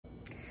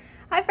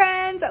Hi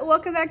friends,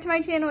 welcome back to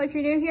my channel. If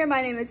you're new here,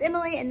 my name is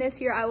Emily, and this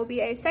year I will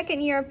be a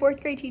second year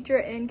 4th grade teacher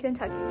in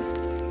Kentucky.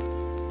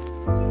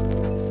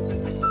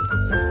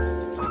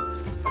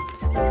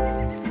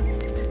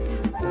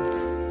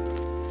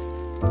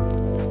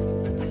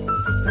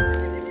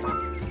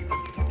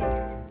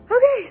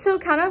 Okay, so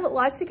kind of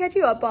lots to catch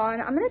you up on.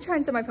 I'm gonna try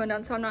and set my phone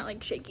down so I'm not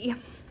like shaky.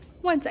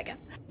 1 second.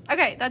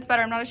 Okay, that's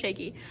better, I'm not as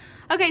shaky.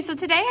 Okay, so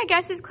today I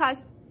guess is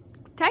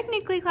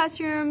technically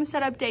classroom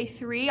setup day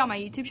 3 on my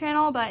YouTube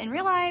channel, but in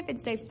real life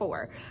it's day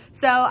 4.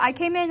 So I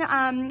came in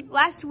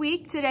last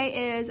week.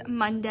 Today is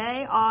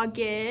Monday,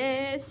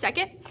 August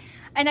 2nd.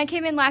 And I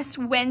came in last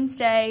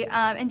Wednesday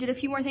and did a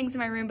few more things in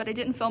my room, but I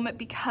didn't film it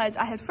because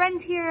I had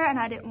friends here and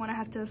I didn't want to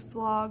have to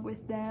vlog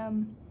with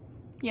them,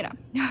 you know.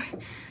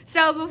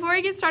 So before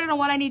I get started on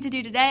what I need to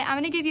do today, I'm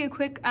gonna give you a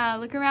quick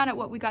look around at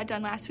what we got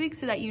done last week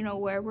so that you know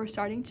where we're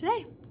starting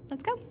today.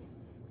 Let's go.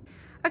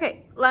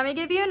 Okay, let me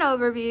give you an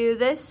overview.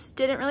 This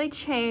didn't really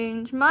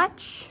change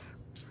much.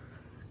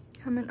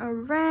 Coming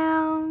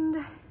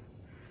around.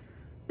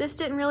 This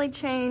didn't really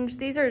change.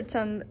 These are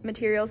some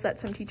materials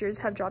that some teachers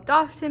have dropped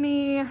off to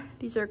me.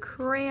 These are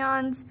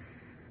crayons.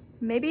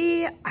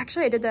 Maybe,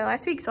 actually I did that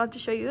last week, so I'll have to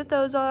show you what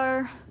those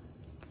are.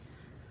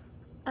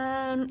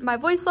 My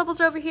voice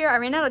levels are over here. I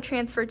ran out of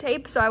transfer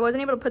tape, so I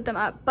wasn't able to put them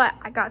up, but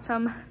I got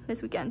some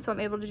this weekend, so I'm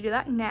able to do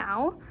that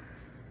now.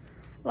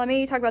 Let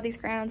me talk about these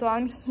crayons while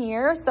I'm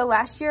here. So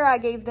last year I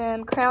gave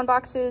them crayon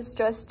boxes,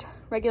 just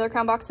regular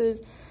crayon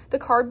boxes. The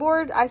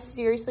cardboard, I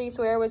seriously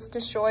swear, was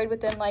destroyed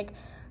within like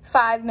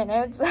 5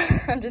 minutes.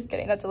 I'm just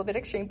kidding, that's a little bit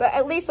extreme, but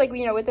at least like,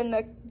 you know, within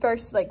the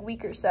first like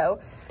week or so.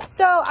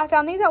 So I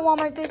found these at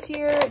Walmart this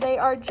year. They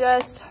are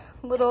just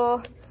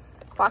little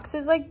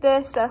boxes like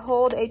this that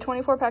hold a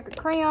 24 pack of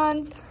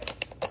crayons.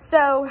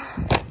 So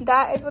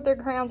that is what their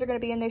crayons are going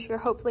to be in this year.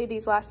 Hopefully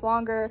these last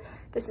longer.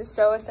 This is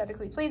so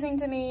aesthetically pleasing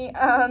to me.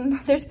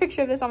 There's a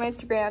picture of this on my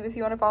Instagram if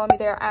you want to follow me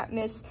there at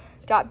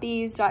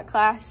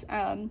miss.bees.class,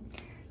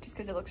 just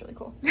because it looks really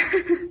cool.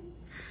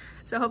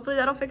 So hopefully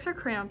that'll fix our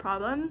crayon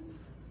problem.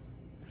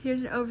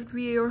 Here's an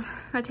overview.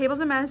 My table's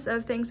a mess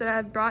of things that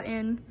I've brought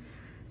in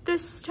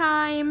this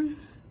time.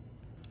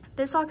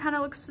 This all kind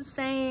of looks the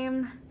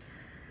same.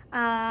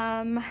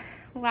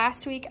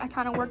 Last week I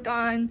kind of worked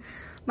on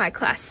my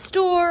class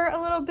store a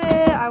little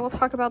bit. I will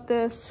talk about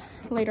this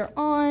later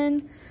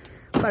on,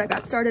 but I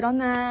got started on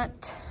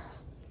that.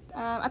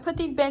 I put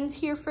these bins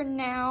here for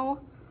now.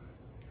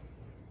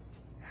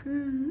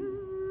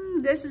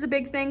 This is a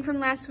big thing from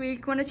last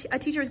week when a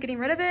teacher was getting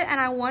rid of it, and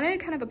I wanted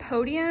kind of a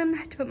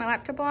podium to put my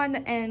laptop on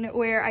and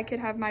where I could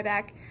have my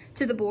back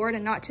to the board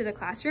and not to the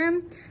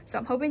classroom. So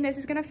I'm hoping this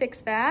is gonna fix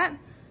that.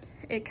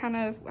 I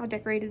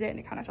decorated it and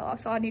it kind of fell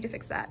off, so I need to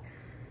fix that.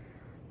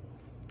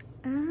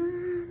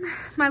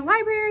 My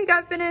library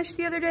got finished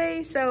the other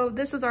day, so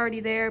this was already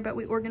there, but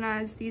we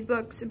organized these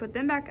books and put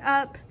them back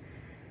up.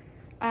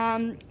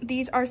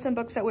 These are some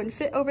books that wouldn't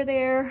fit over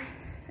there,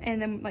 and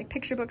then like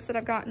picture books that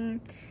I've gotten.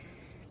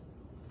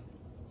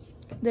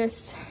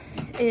 This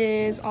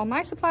is all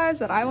my supplies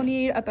that I will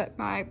need up at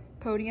my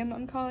podium,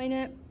 I'm calling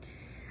it.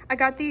 I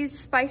got these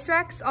spice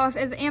racks off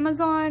of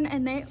Amazon,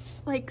 and they,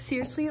 like,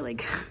 seriously,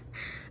 like,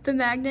 the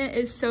magnet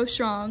is so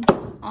strong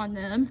on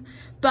them,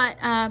 but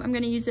I'm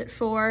gonna use it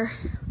for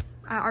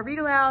our read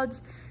alouds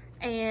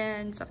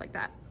and stuff like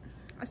that.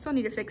 I still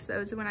need to fix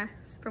those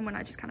from when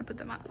I just kind of put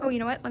them up. Oh, you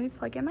know what? Let me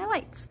plug in my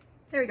lights.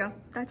 There we go.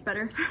 That's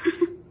better.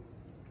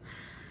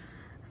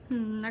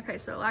 Okay,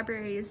 so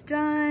library is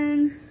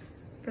done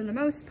for the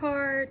most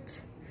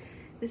part.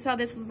 This is how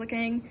this is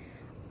looking.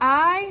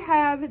 I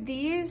have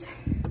these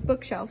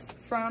bookshelves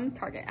from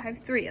Target. I have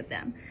 3 of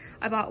them.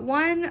 I bought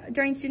 1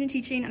 during student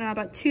teaching and I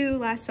bought 2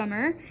 last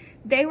summer.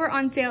 They were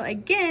on sale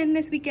again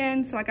this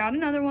weekend, so I got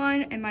another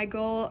one, and my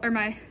goal, or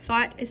my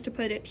thought, is to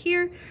put it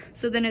here,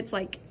 so then it's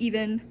like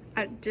even.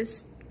 I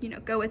just, you know,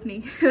 go with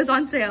me. It was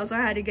on sale, so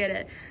I had to get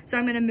it. So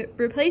I'm gonna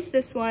replace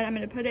this one. I'm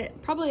gonna put it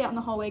probably out in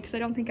the hallway because I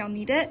don't think I'll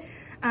need it,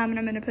 and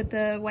I'm gonna put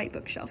the white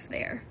bookshelf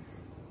there.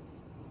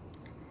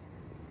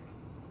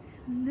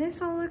 And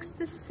this all looks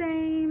the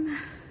same.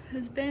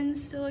 Those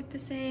bins still look the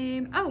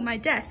same. Oh, my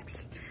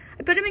desks.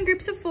 I put them in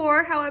groups of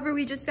 4. However,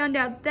 we just found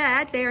out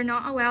that they are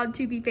not allowed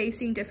to be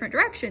facing different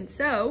directions.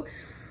 So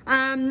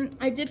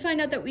I did find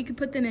out that we could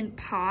put them in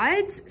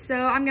pods. So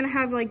I'm gonna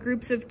have like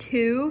groups of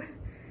 2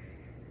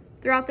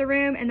 throughout the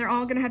room, and they're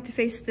all gonna have to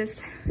face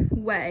this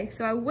way.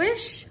 So I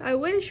wish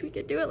we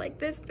could do it like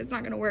this, but it's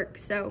not gonna work.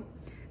 So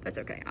that's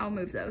okay. I'll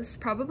move those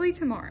probably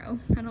tomorrow.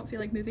 I don't feel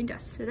like moving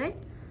desks today.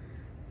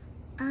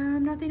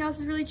 Nothing else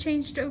has really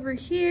changed over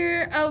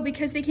here. Oh,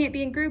 because they can't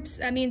be in groups,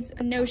 that means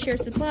no share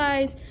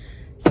supplies.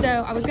 So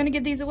I was gonna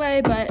give these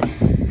away, but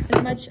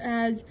as much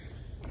as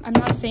I'm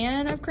not a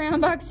fan of crayon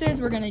boxes,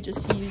 we're gonna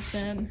just use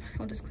them.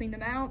 I'll just clean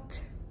them out.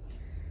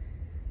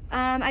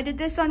 I did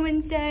this on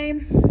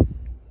Wednesday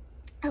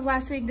of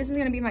last week. This is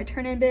gonna be my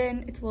turn-in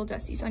bin. It's a little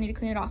dusty, so I need to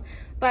clean it off.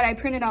 But I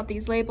printed out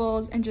these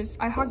labels and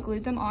I hot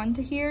glued them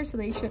onto here so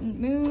they shouldn't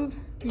move.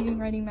 Reading,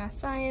 writing, math,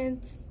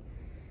 science.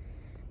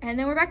 And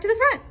then we're back to the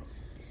front.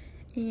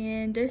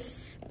 And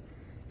this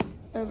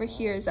over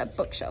here is that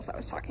bookshelf I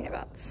was talking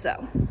about. So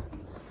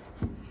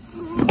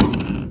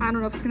I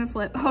don't know if it's gonna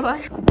flip. Hold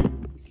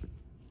on.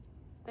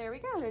 There we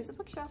go, there's a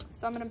bookshelf.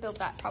 So I'm gonna build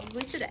that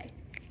probably today.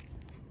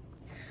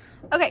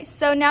 Okay,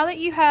 so now that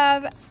you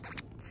have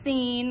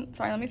seen,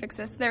 sorry, let me fix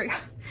this. There we go.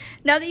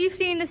 Now that you've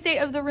seen the state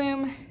of the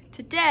room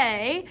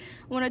today,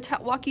 I want to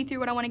walk you through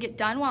what I want to get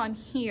done while I'm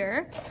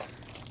here.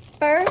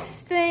 First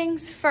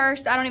things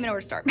first, I don't even know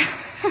where to start.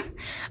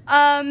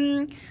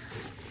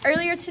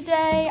 Earlier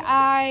today,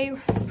 I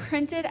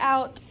printed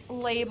out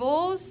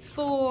labels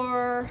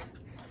for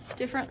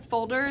different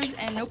folders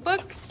and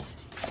notebooks.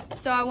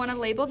 So I want to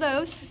label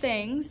those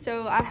things.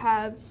 So I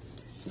have,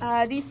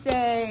 these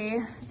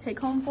say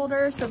take-home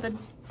folder. So the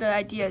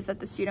idea is that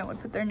the student would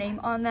put their name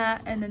on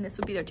that, and then this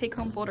would be their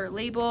take-home folder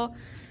label.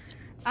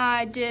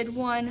 I did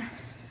one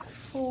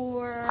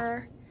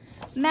for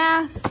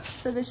math.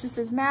 So this just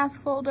says math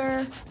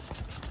folder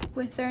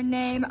with their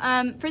name.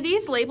 For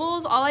these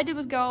labels, all I did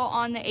was go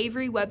on the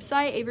Avery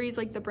website. Avery is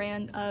like the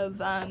brand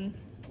of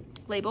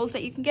labels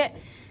that you can get.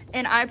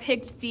 And I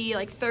picked the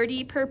like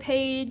 30 per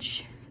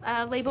page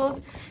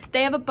labels.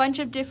 They have a bunch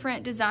of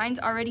different designs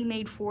already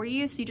made for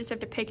you, so you just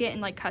have to pick it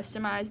and like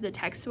customize the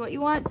text to what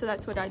you want. So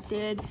that's what I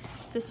did.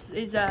 This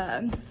is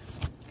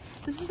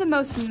the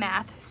most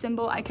math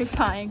symbol I could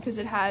find because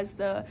it has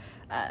the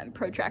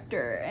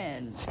protractor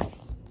and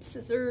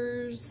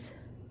scissors.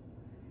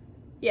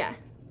 Yeah,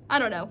 I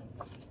don't know.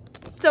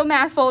 So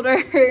math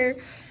folder.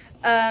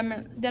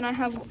 Then I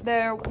have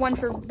their one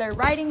for their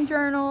writing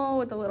journal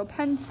with a little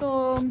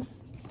pencil.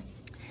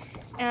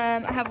 I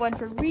have one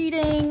for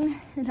reading.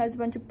 It has a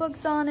bunch of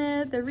books on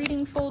it, the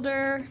reading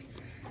folder.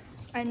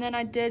 And then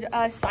I did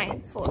a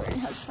science folder. It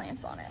has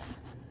plants on it.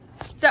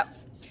 So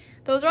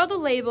those are all the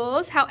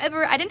labels.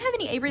 However, I didn't have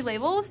any Avery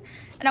labels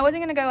and I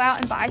wasn't gonna go out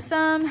and buy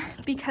some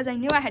because I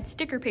knew I had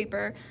sticker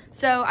paper.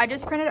 So I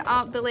just printed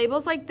out the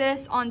labels like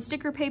this on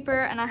sticker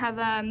paper, and I have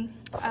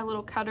a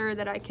little cutter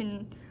that I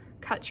can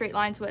cut straight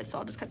lines with, so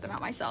I'll just cut them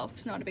out myself.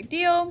 It's not a big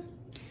deal.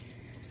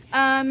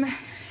 And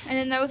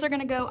then those are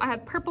gonna go, I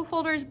have purple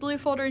folders, blue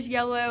folders,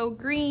 yellow,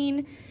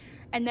 green,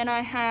 and then I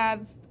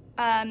have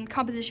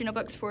composition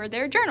notebooks for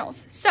their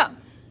journals. So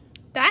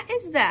that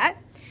is that.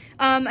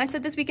 I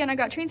said this weekend I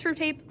got transfer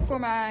tape for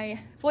my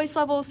voice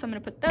levels, so I'm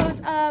gonna put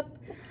those up.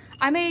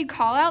 I made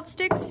call out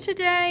sticks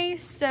today.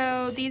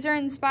 So these are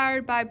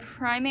inspired by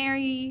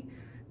Primary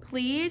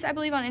Please, I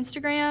believe, on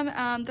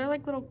Instagram. They're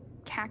like little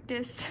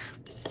cactus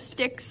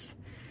sticks.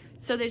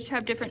 So they just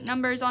have different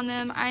numbers on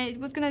them. I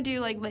was gonna do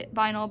like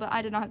vinyl, but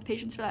I did not have the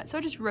patience for that. So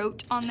I just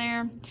wrote on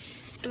there.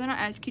 So they're not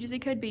as cute as they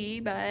could be,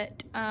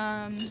 but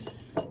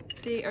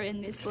they are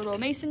in this little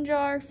mason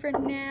jar for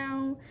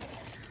now.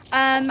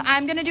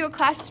 I'm gonna do a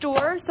class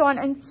store. So on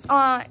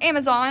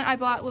Amazon, I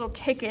bought little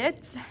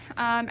tickets.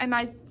 And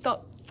my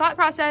thought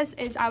process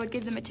is I would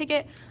give them a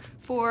ticket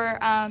for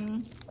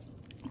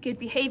good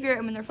behavior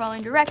and when they're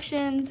following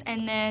directions.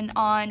 And then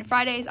on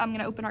Fridays, I'm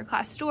gonna open our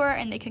class store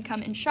and they can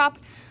come and shop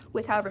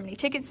with however many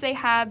tickets they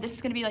have. This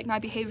is gonna be like my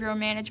behavioral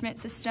management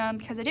system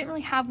because I didn't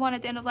really have one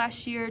at the end of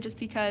last year just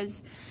because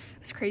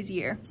it was a crazy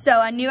year. So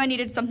I knew I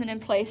needed something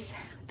in place,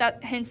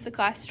 that hence the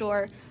class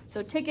store.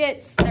 So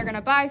tickets, they're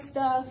gonna buy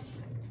stuff.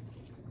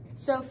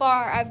 So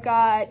far I've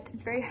got,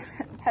 it's very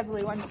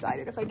heavily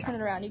one-sided. If I turn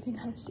it around, you can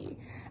kind of see.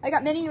 I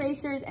got mini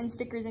erasers and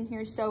stickers in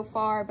here so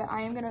far, but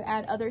I am gonna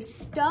add other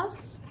stuff.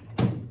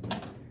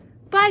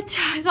 But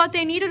I thought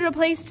they needed a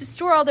place to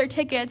store all their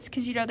tickets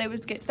because, you know,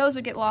 those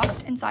would get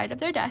lost inside of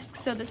their desk.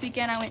 So this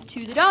weekend I went to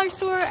the dollar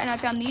store and I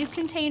found these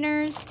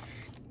containers.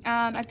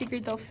 I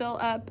figured they'll fill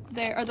up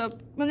there, or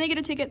when they get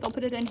a ticket, they'll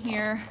put it in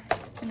here,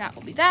 and that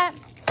will be that.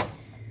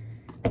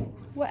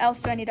 What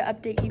else do I need to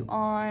update you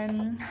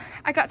on?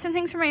 I got some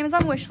things from my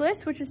Amazon wish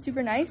list, which is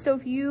super nice. So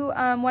if you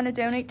want to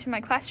donate to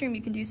my classroom,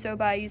 you can do so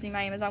by using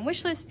my Amazon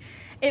wish list.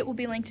 It will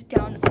be linked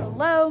down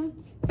below.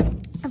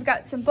 I've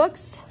got some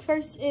books.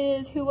 First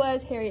is Who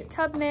Was Harriet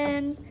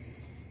Tubman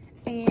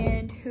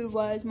and Who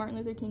Was Martin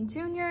Luther King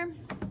Jr.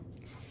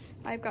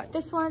 I've got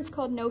this one. It's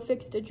called No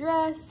Fixed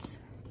Address.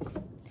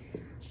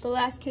 The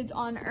Last Kids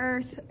on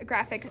Earth, a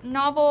graphic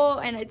novel.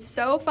 And it's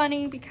so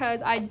funny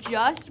because I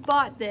just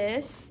bought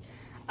this.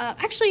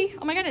 Actually,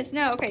 oh my goodness,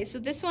 no. Okay, so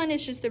this one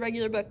is just the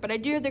regular book, but I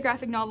do have the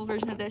graphic novel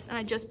version of this, and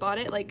I just bought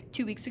it like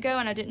 2 weeks ago,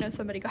 and I didn't know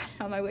somebody got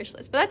it on my wish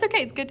list. But that's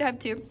okay. It's good to have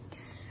two.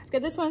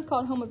 Got this one, is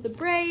called Home of the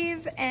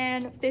Brave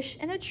and Fish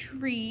in a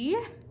Tree.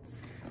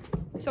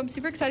 So I'm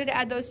super excited to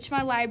add those to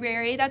my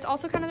library. That's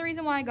also kind of the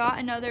reason why I got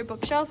another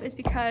bookshelf, is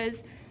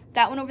because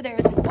that one over there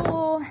is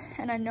full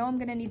and I know I'm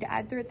gonna need to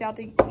add throughout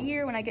the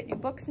year when I get new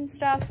books and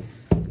stuff.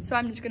 So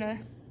I'm just gonna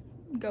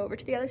go over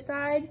to the other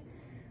side.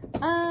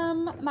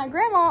 My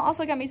grandma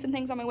also got me some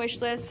things on my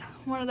wish list.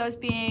 One of those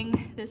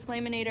being this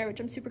laminator, which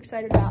I'm super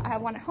excited about. I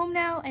have one at home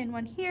now and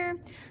one here.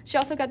 She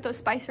also got those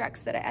spice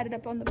racks that I added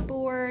up on the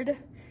board.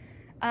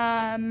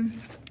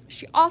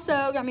 She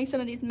also got me some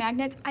of these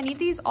magnets. I need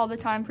these all the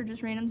time for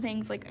just random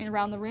things like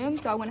around the room,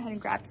 so I went ahead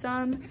and grabbed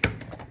some.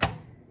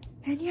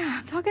 And yeah,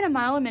 I'm talking a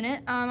mile a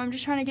minute. I'm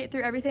just trying to get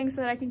through everything so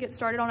that I can get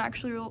started on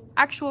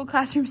actual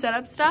classroom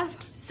setup stuff.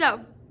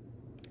 So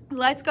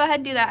let's go ahead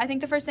and do that. I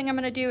think the first thing I'm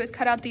gonna do is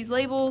cut out these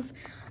labels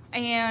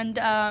and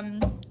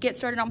get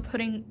started on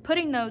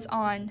putting those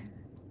on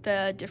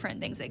the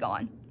different things they go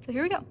on. So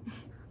here we go.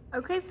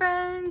 Okay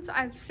friends,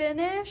 I've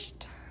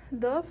finished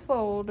the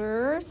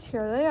folders.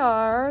 Here they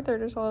are. They're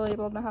just all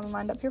labeled and I have them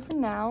lined up here for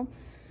now.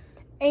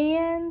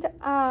 And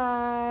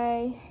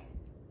I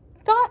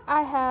thought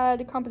I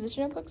had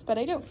composition notebooks, but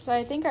I don't. So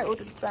I think I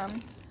ordered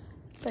them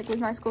like with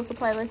my school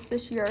supply list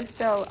this year.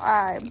 So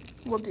I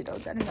will do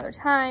those at another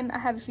time. I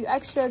have a few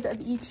extras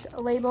of each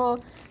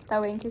label.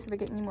 That way, in case if I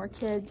get any more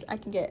kids, I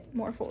can get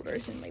more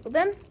folders and label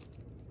them.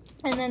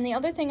 And then the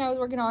other thing I was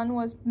working on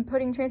was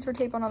putting transfer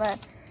tape on all that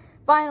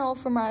vinyl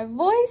for my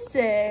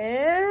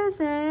voices.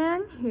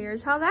 And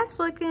here's how that's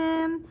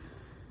looking.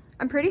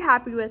 I'm pretty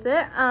happy with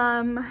it.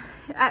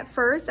 At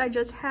first, I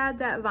just had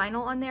that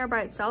vinyl on there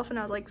by itself, and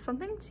I was like,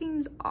 something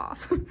seems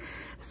off.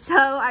 So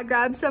I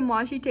grabbed some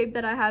washi tape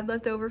that I had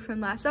left over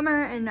from last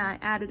summer, and I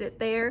added it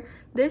there.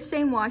 This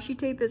same washi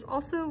tape is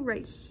also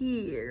right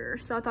here,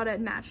 so I thought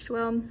it matched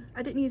well.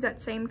 I didn't use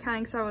that same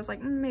kind, so I was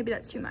like, maybe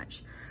that's too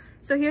much.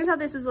 So here's how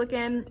this is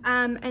looking.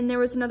 And there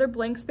was another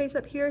blank space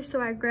up here, so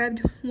I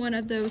grabbed one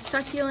of those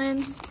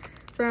succulents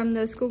from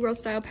the schoolgirl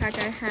style pack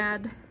I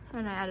had,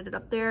 and I added it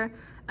up there.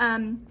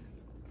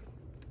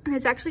 And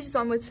it's actually just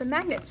on with some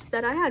magnets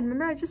that I had.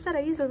 Remember, I just said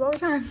I use those all the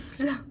time.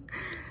 So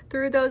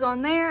threw those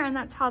on there, and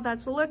that's how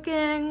that's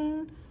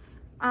looking.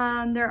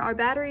 There are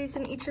batteries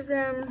in each of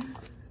them,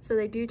 so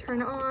they do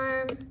turn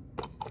on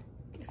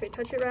if I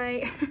touch it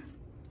right.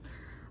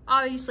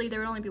 Obviously, there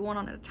would only be one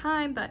on at a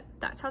time, but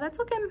that's how that's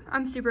looking.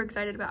 I'm super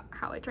excited about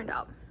how it turned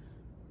out.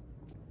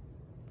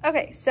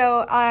 Okay,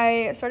 so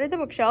I started the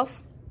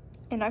bookshelf,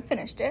 and I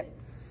finished it.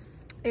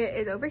 It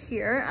is over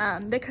here.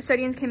 The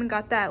custodians came and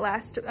got that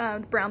last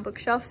brown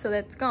bookshelf, so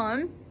that's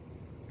gone.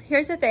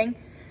 Here's the thing.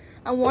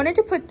 I wanted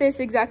to put this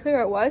exactly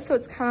where it was, so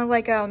it's kind of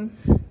like a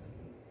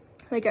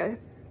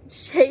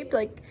shaped,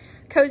 like,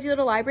 cozy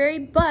little library,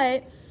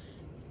 but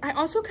I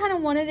also kind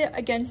of wanted it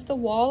against the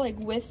wall, like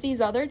with these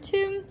other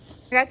two.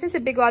 I got this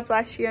at Big Lots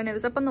last year, and it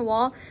was up on the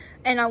wall,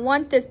 and I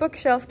want this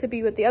bookshelf to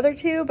be with the other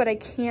two, but I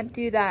can't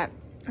do that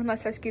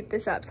unless I scoop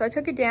this up. So I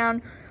took it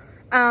down.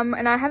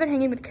 And I have it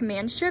hanging with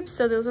command strips,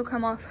 so those will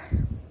come off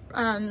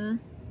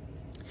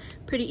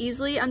pretty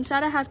easily. I'm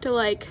sad I have to,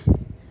 like,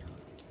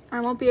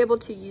 I won't be able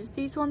to use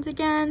these ones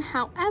again.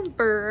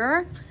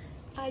 However,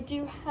 I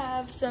do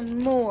have some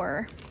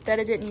more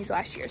that I didn't use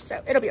last year, so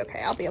it'll be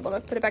okay. I'll be able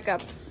to put it back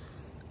up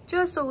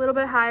just a little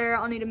bit higher.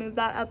 I'll need to move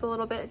that up a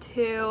little bit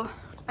too.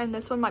 And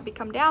this one might be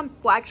come down.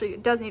 Well, actually,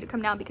 it does need to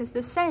come down because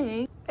this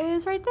thing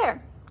is right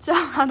there. So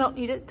I don't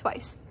need it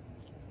twice.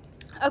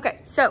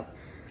 Okay, so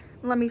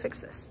let me fix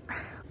this.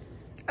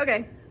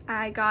 Okay,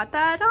 I got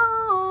that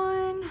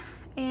on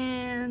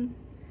and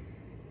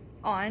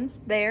on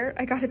there.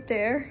 I got it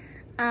there.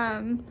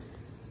 The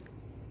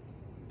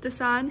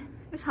sun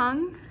is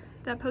hung.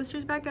 That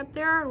poster's back up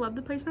there. I love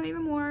the placement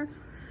even more.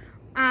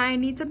 I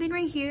need something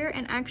right here,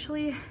 and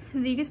actually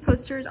these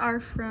posters are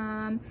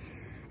from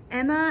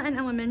Emma in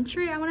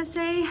elementary, I want to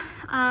say.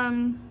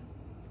 I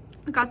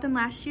got them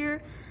last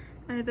year.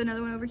 I have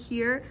another one over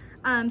here.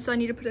 So I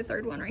need to put a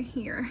third one right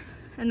here.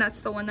 And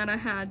that's the one that I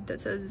had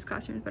that says this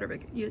classroom is better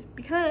because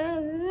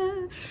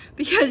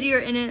you're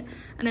in it,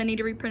 and I need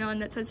to reprint one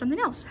that says something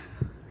else.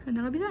 And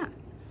that'll be that.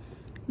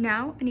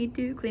 Now I need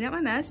to clean up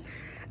my mess.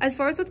 As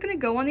far as what's gonna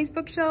go on these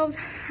bookshelves,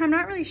 I'm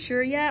not really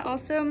sure yet.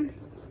 Also,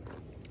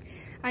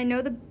 I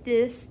know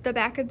the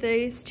back of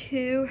these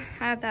two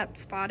have that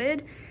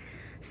spotted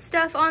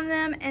stuff on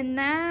them, and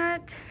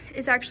that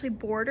is actually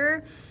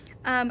border.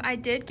 I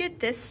did get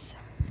this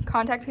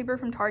contact paper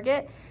from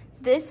Target.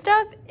 This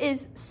stuff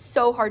is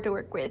so hard to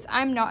work with.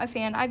 I'm not a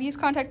fan. I've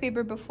used contact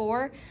paper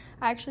before.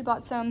 I actually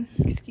bought some,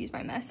 excuse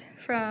my mess,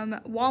 from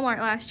Walmart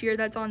last year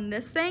that's on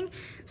this thing.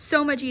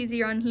 So much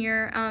easier on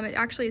here. It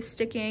actually is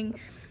sticking.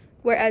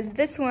 Whereas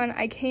this one,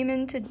 I came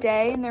in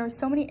today and there were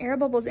so many air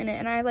bubbles in it,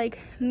 and I like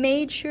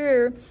made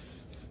sure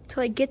to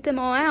like get them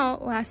all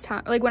out last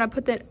time. Like when I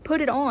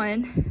put it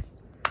on,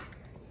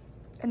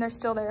 and they're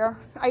still there.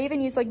 I even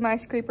used like my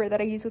scraper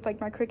that I use with like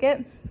my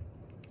Cricut.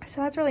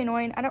 So that's really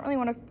annoying. I don't really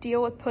want to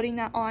deal with putting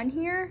that on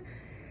here.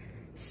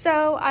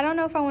 So I don't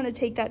know if I want to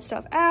take that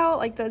stuff out,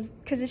 like those,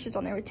 because it's just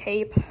on there with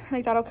tape.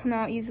 Like that'll come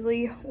out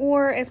easily.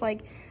 Or if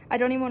like, I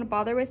don't even want to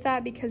bother with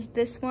that because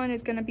this one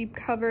is going to be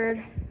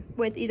covered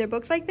with either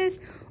books like this,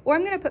 or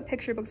I'm going to put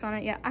picture books on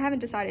it. Yeah, I haven't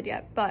decided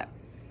yet, but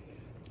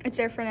it's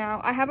there for now.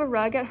 I have a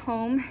rug at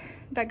home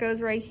that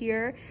goes right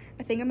here.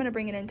 I think I'm going to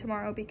bring it in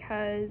tomorrow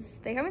because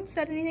they haven't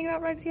said anything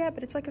about rugs yet,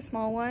 but it's like a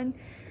small one.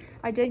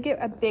 I did get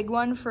a big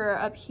one for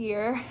up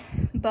here,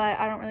 but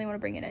I don't really want to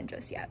bring it in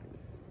just yet.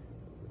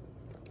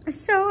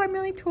 So I'm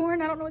really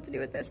torn. I don't know what to do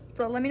with this.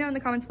 So let me know in the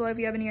comments below if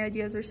you have any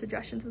ideas or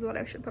suggestions with what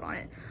I should put on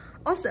it.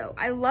 Also,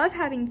 I love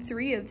having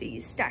 3 of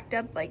these stacked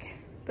up like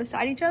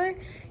beside each other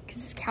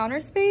because this counter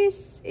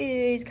space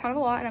is kind of a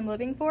lot and I'm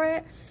living for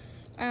it.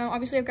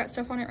 Obviously I've got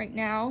stuff on it right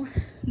now,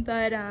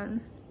 but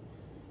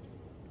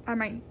I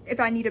might, if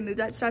I need to move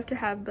that stuff to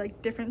have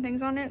like different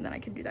things on it, then I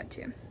could do that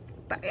too.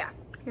 But yeah,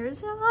 here's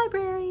the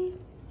library.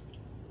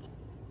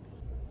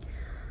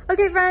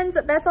 Okay friends,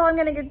 that's all I'm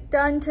gonna get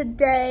done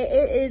today.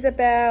 It is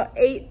about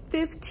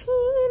 8:15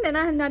 and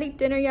I have not eaten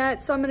dinner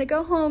yet, so I'm gonna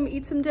go home,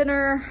 eat some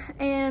dinner,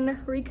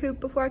 and recoup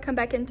before I come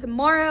back in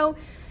tomorrow.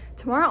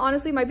 Tomorrow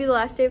honestly might be the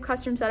last day of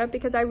costume setup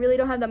because I really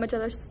don't have that much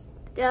other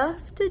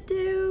stuff to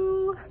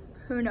do.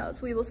 Who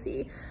knows, we will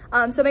see.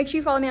 So make sure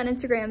you follow me on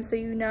Instagram so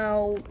you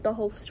know the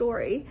whole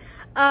story.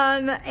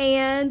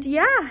 And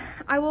yeah,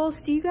 I will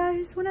see you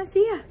guys when I see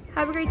you.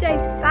 Have a great day,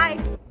 bye.